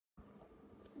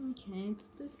Okay, it's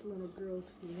this little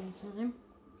girl's feeding time.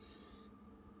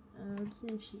 Let's see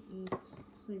if she eats.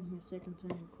 It's like my second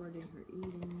time recording her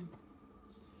eating.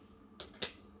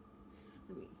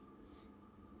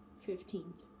 15th,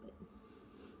 but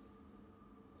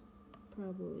it's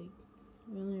probably,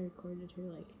 I only recorded her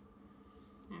like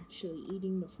actually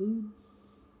eating the food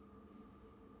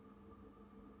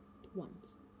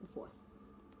once before.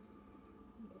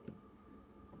 Okay.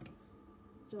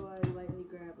 So I lightly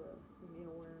grab a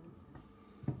mealworm,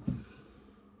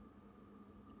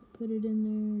 put it in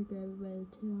there, grab it by the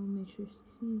tail, make sure she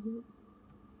sees it.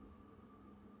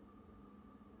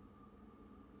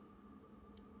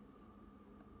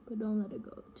 But don't let it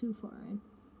go too far in.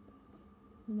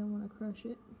 You don't want to crush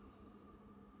it.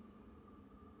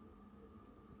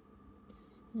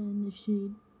 And if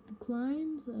she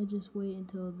declines, I just wait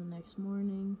until the next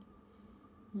morning,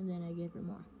 and then I give her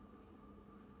more.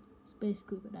 It's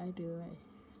basically what I do.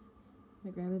 I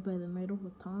grab it by the middle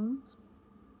with tongs.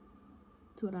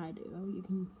 That's what I do. You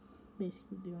can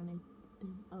basically do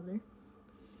anything other.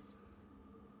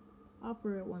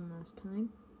 Offer it one last time.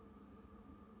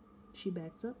 She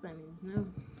backs up, that means no.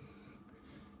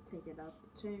 Take it out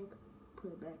the tank,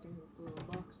 put it back in this little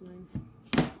box thing.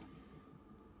 Put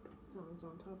tongs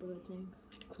on top of the tank,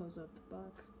 close up the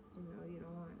box. You know, you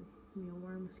don't want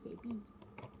mealworm escapees.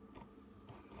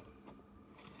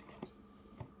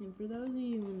 And for those of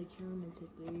you when the camera tick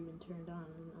they're even turned on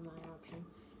my option.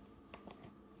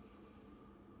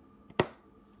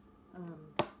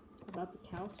 About the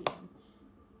calcium.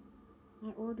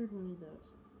 I ordered one of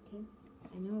those, okay?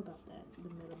 I know about that,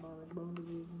 the metabolic bone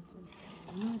disease and stuff.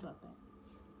 I know about that.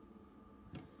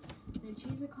 And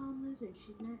she's a calm lizard.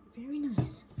 She's not very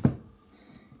nice.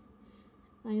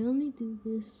 I only do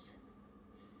this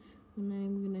when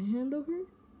I'm gonna handle her.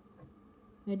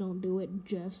 I don't do it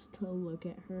just to look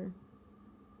at her.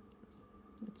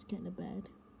 That's kind of bad.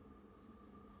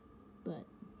 But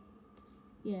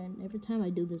yeah, and every time I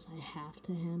do this, I have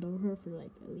to handle her for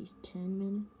like at least 10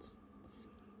 minutes.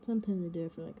 Sometimes I do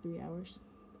it for like 3 hours.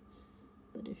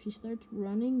 But if she starts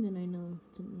running, then I know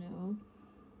it's a no.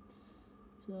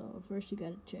 So first you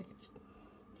gotta check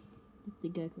if the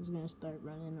gecko's gonna start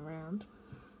running around.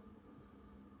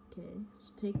 Okay,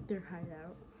 so take their hide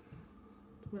out.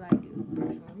 That's what I do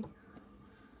personally.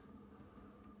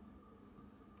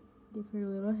 Give her a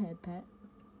little head pat.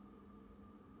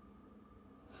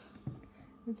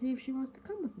 And see if she wants to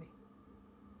come with me.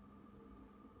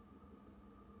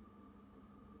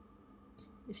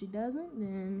 If she doesn't,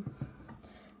 then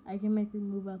I can make her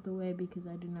move out the way because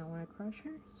I do not want to crush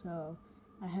her. So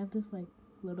I have this like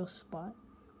little spot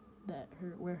that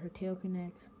where her tail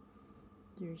connects.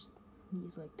 There's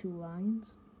these like 2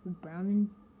 lines with brown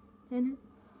in it.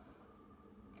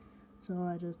 So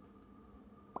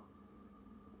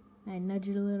I nudge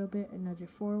it a little bit, I nudge it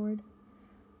forward.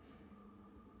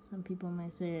 Some people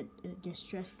might say it gets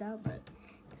stressed out, but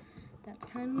that's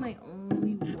kind of my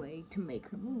only way to make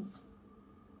her move.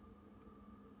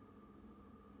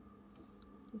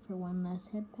 Give her one last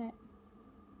head pat.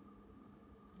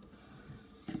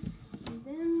 And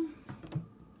then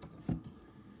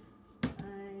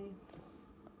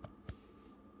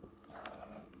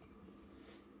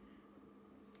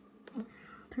I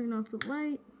turn off the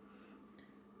light,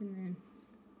 and then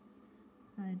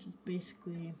I just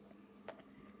basically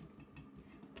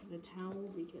put a towel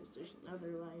because there's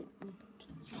another light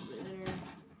over there.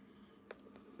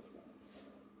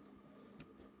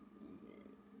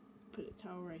 Put a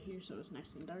towel right here so it's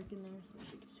nice and dark in there so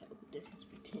she can tell the difference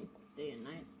between day and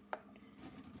night.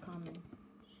 It's common.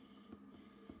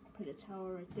 Put a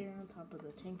towel right there on top of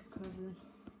the tank cover.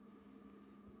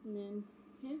 And then,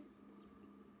 yeah.